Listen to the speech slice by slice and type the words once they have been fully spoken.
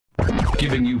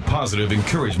giving you positive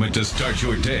encouragement to start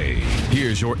your day.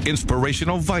 Here's your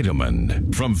Inspirational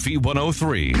Vitamin from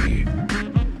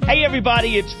V103. Hey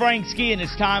everybody, it's Frank Ski, and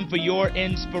it's time for your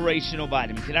Inspirational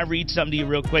Vitamin. Can I read something to you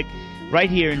real quick?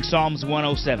 Right here in Psalms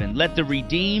 107. Let the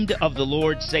redeemed of the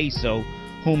Lord say so,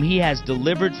 whom he has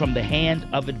delivered from the hand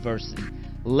of adversity.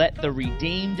 Let the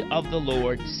redeemed of the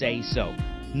Lord say so.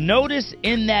 Notice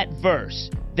in that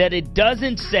verse that it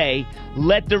doesn't say,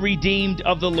 let the redeemed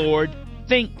of the Lord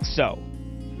think so.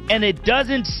 And it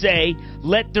doesn't say,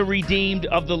 let the redeemed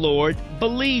of the Lord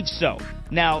believe so.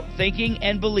 Now, thinking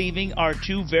and believing are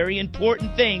two very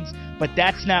important things, but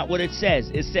that's not what it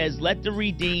says. It says, let the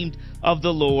redeemed of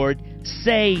the Lord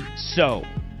say so.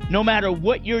 No matter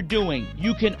what you're doing,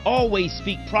 you can always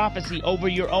speak prophecy over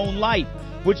your own life,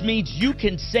 which means you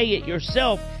can say it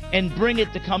yourself and bring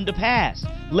it to come to pass.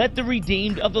 Let the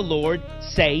redeemed of the Lord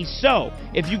say so.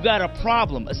 If you got a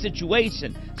problem, a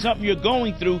situation, something you're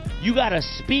going through, you got to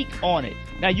speak on it.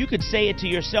 Now, you could say it to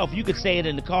yourself. You could say it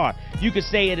in the car. You could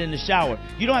say it in the shower.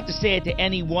 You don't have to say it to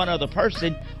any one other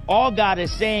person. All God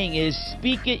is saying is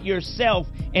speak it yourself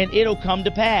and it'll come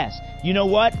to pass. You know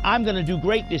what? I'm going to do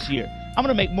great this year. I'm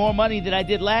going to make more money than I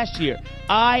did last year.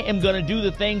 I am going to do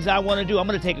the things I want to do. I'm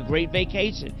going to take a great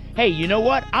vacation. Hey, you know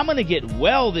what? I'm going to get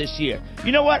well this year.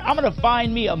 You know what? I'm going to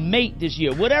find me a mate this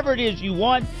year. Whatever it is you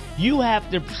want, you have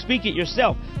to speak it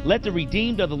yourself. Let the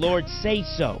redeemed of the Lord say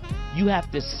so. You have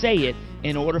to say it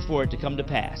in order for it to come to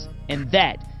pass. And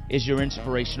that is your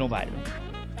Inspirational Vitamin.